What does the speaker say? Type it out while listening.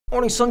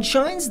Morning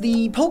sunshines,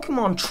 the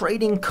Pokemon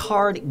trading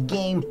card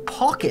game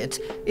Pocket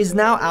is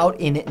now out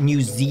in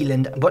New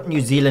Zealand, but New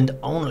Zealand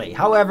only.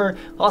 However,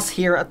 us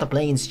here at the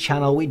BLAINES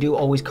channel, we do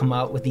always come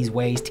out with these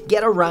ways to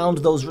get around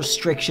those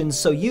restrictions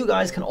so you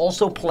guys can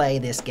also play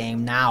this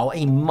game now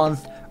a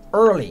month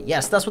early.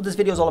 Yes, that's what this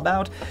video is all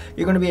about.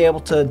 You're going to be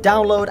able to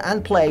download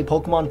and play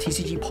Pokemon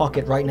TCG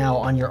Pocket right now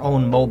on your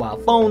own mobile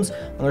phones.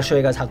 I'm going to show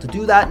you guys how to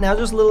do that. Now,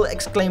 just a little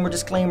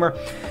disclaimer.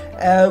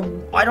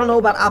 I don't know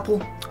about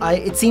Apple.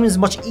 It seems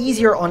much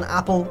easier on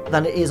Apple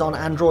than it is on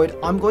Android.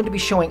 I'm going to be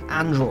showing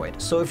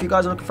Android. So if you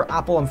guys are looking for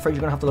Apple, I'm afraid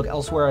you're going to have to look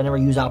elsewhere. I never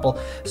use Apple.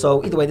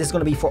 So either way, this is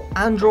going to be for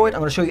Android. I'm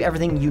going to show you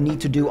everything you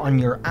need to do on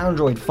your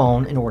Android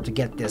phone in order to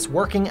get this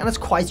working. And it's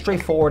quite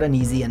straightforward and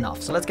easy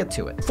enough. So let's get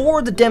to it.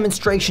 For the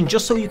demonstration,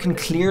 just so you can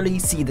clearly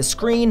see the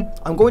screen,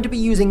 I'm going to be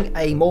using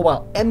a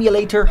mobile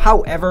emulator.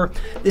 However,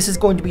 this is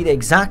going to be the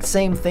exact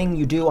same thing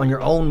you do on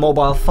your own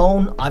mobile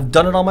phone. I've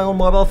done it on my own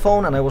mobile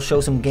phone, and I will show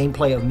some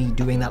gameplay of me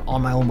doing that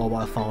on my own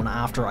mobile phone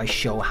after I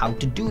show how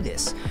to do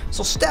this.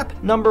 So step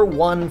number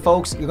one,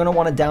 folks, you're going to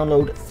want to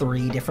download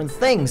 3 different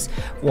things.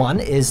 One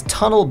is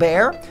Tunnel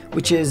Bear,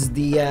 which is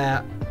the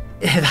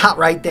that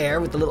right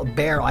there with the little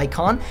bear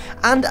icon,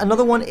 and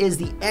another one is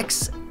the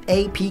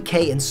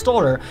APK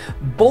installer.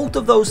 Both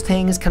of those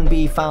things can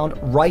be found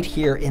right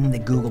here in the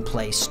Google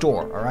Play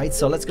Store. All right,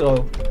 so let's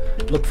go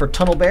look for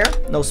Tunnel Bear,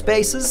 no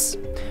spaces.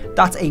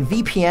 That's a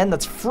VPN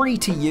that's free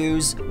to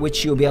use,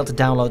 which you'll be able to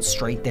download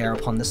straight there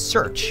upon the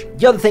search.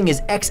 The other thing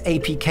is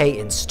APK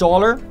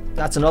installer.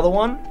 That's another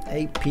one,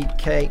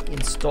 APK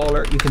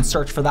installer. You can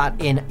search for that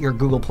in your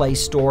Google Play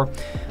Store,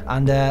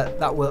 and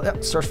that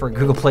will search for a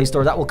Google Play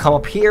Store. That will come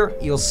up here.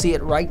 You'll see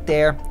it right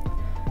there.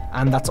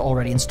 And that's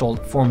already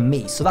installed for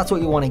me. So that's what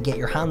you want to get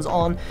your hands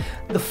on.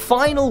 The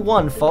final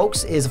one,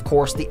 folks, is of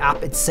course the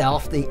app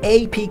itself, the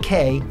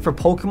APK for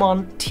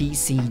Pokemon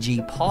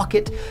TCG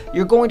Pocket.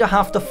 You're going to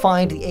have to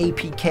find the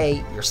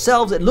APK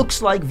yourselves. It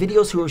looks like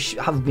videos who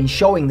have been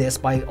showing this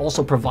by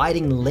also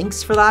providing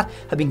links for that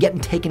have been getting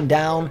taken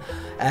down.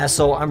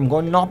 So I'm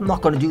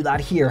not going to do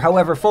that here.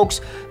 However, folks,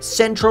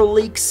 Central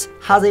Leaks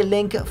has a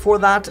link for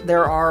that.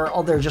 There are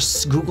other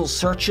just Google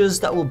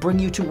searches that will bring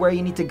you to where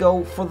you need to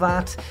go for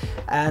that.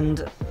 And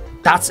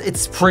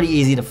it's pretty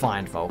easy to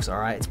find, folks, all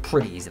right? It's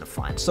pretty easy to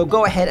find. So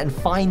go ahead and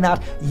find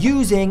that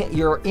using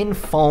your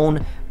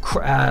in-phone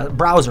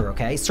browser,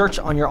 okay? Search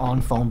on your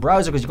on-phone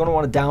browser because you're going to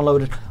want to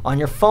download it on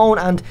your phone.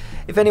 And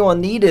if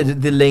anyone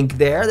needed the link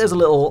there's a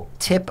little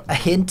tip, a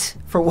hint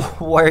for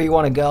where you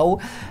want to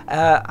go.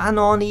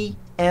 Anony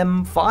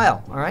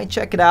file. All right,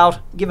 check it out,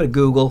 give it a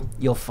Google,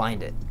 you'll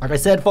find it. Like I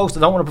said, folks,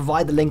 I don't want to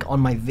provide the link on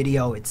my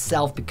video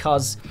itself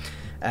because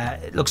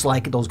it looks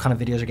like those kind of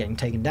videos are getting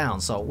taken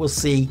down. So we'll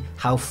see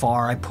how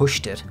far I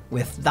pushed it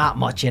with that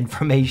much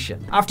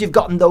information. After you've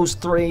gotten those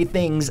 3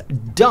 things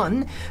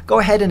done, go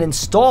ahead and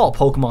install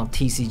Pokemon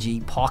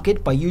TCG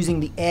Pocket by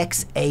using the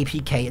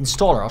APK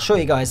installer. I'll show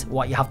you guys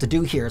what you have to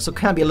do here. So it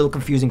can be a little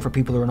confusing for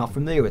people who are not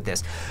familiar with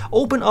this.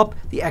 Open up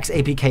the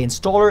APK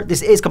installer.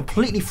 This is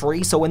completely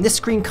free. So when this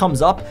screen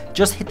comes up,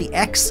 just hit the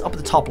X up at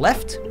the top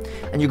left,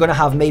 and you're going to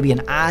have maybe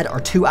an ad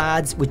or 2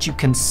 ads, which you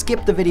can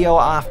skip the video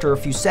after a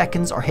few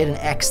seconds or hit an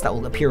X that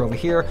will appear over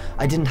here.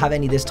 I didn't have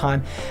any this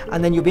time.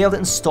 And then you'll be able to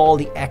install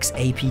the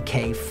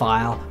APK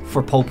file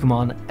for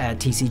Pokemon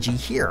TCG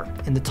here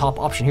in the top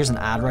option. Here's an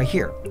ad right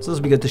here. So this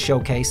will be good to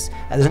showcase.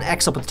 There's an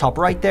X up at the top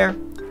right there.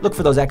 Look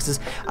for those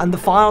X's, and the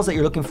files that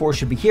you're looking for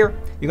should be here.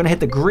 You're going to hit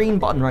the green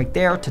button right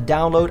there to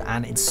download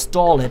and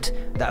install it.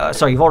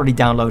 Sorry, you've already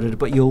downloaded it,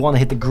 but you'll want to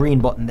hit the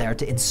green button there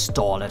to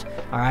install it.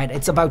 All right,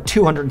 it's about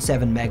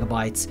 207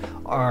 megabytes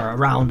or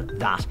around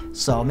that.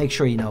 So make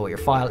sure you know what your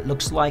file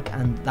looks like,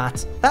 and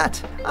that's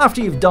that. After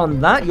you've done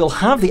that, you'll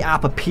have the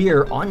app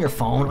appear on your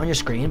phone, on your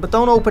screen, but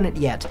don't open it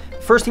yet.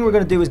 First thing we're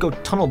going to do is go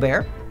Tunnel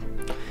Bear.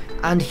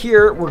 And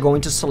here we're going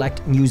to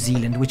select New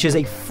Zealand, which is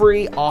a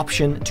free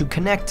option to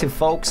connect to,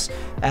 folks.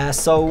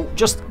 So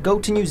just go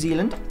to New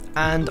Zealand,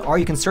 or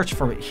you can search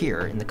for it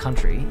here in the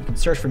country. You can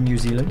search for New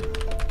Zealand.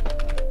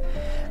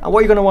 And what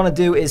you're going to want to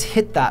do is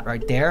hit that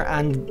right there,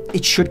 and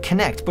it should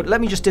connect. But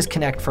let me just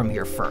disconnect from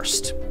here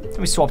first. Let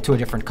me swap to a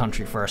different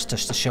country first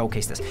just to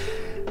showcase this.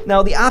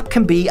 Now, the app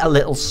can be a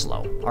little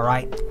slow, all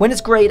right? When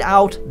it's grayed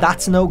out,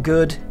 that's no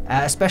good,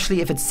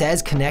 especially if it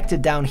says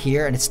connected down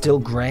here and it's still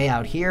gray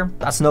out here.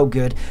 That's no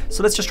good.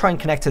 So let's just try and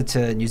connect it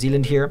to New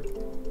Zealand here.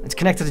 It's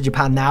connected to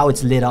Japan now.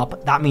 It's lit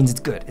up. That means it's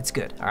good. It's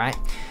good, all right?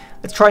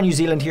 Let's try New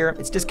Zealand here.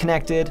 It's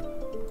disconnected.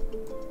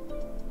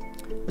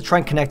 Let's try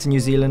and connect to New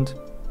Zealand.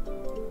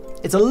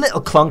 It's a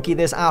little clunky,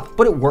 this app,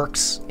 but it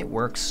works. It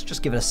works.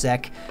 Just give it a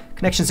sec.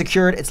 Connection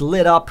secured. It's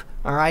lit up.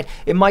 All right,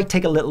 it might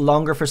take a little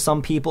longer for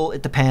some people,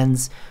 it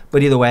depends,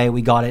 but either way,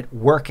 we got it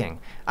working.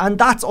 And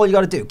that's all you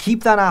got to do.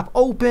 Keep that app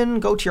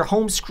open, go to your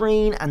home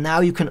screen, and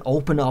now you can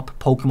open up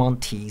Pokemon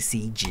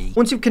TCG.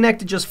 Once you've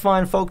connected just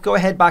fine, folks, go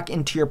ahead back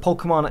into your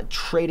Pokemon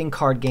trading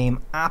card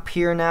game app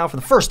here now, for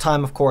the first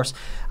time, of course,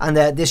 and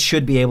this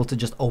should be able to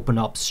just open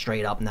up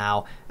straight up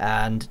now.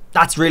 And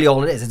that's really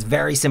all it is. It's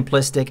very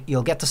simplistic.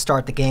 You'll get to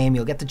start the game,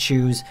 you'll get to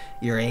choose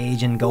your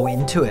age and go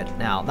into it.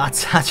 Now,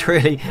 that's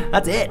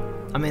it.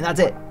 I mean, that's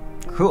it.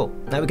 Cool,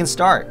 now we can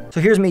start. So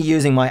here's me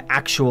using my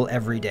actual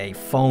everyday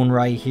phone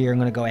right here. I'm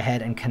gonna go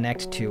ahead and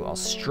connect to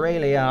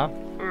Australia.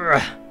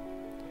 Ugh.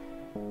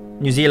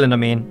 New Zealand, I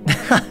mean.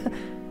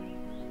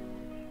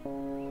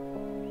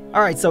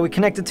 All right, so we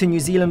connected to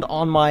New Zealand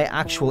on my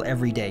actual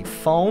everyday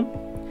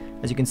phone.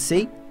 As you can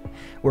see,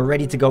 we're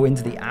ready to go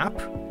into the app,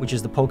 which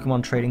is the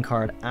Pokemon trading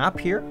card app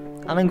here.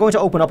 And I'm going to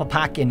open up a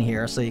pack in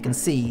here so you can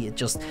see it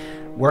just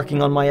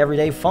working on my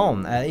everyday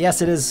phone.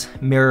 Yes, it is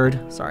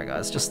mirrored. Sorry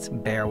guys,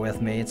 just bear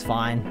with me, it's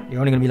fine. You're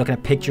only gonna be looking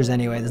at pictures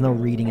anyway, there's no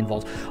reading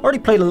involved. Already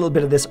played a little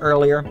bit of this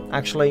earlier,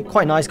 actually.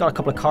 Quite nice, got a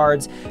couple of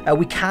cards.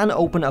 We can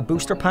open a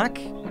booster pack.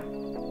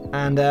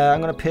 And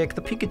I'm gonna pick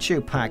the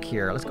Pikachu pack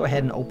here. Let's go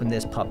ahead and open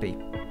this puppy.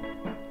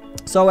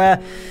 So,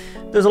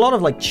 there's a lot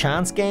of like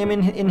chance game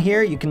in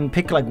here. You can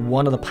pick like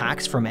one of the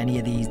packs from any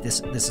of these.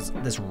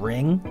 This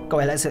ring. Go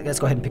ahead. Let's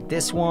go ahead and pick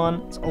this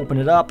one. Let's open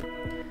it up.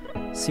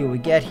 See what we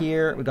get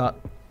here. We got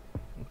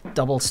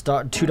double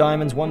star, 2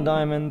 diamonds, 1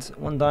 diamond,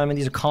 1 diamond.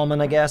 These are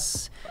common, I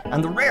guess.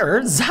 And the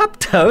rare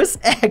Zapdos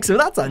X. So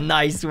that's a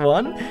nice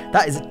one.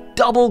 That is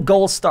double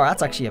gold star.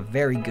 That's actually a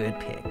very good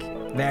pick.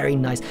 Very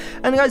nice.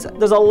 And guys,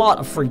 there's a lot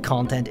of free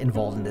content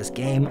involved in this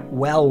game.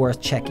 Well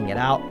worth checking it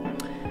out.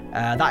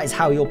 That is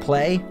how you'll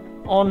play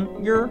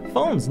on your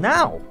phones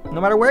now,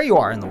 no matter where you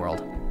are in the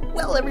world.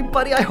 Well,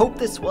 everybody, I hope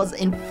this was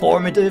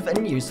informative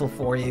and useful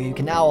for you. You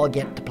can now all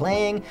get to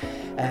playing.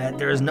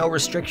 There's no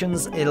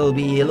restrictions. It'll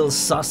be a little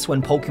sus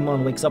when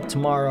Pokemon wakes up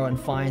tomorrow and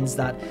finds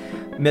that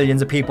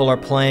millions of people are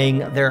playing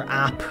their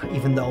app,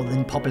 even though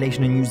the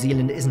population in New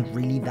Zealand isn't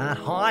really that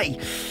high.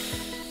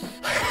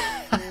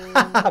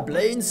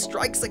 BLAINES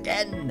strikes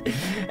again.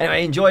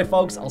 Anyway, enjoy,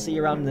 folks. I'll see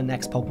you around in the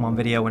next Pokemon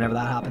video whenever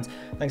that happens.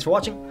 Thanks for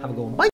watching. Have a good one. Bye.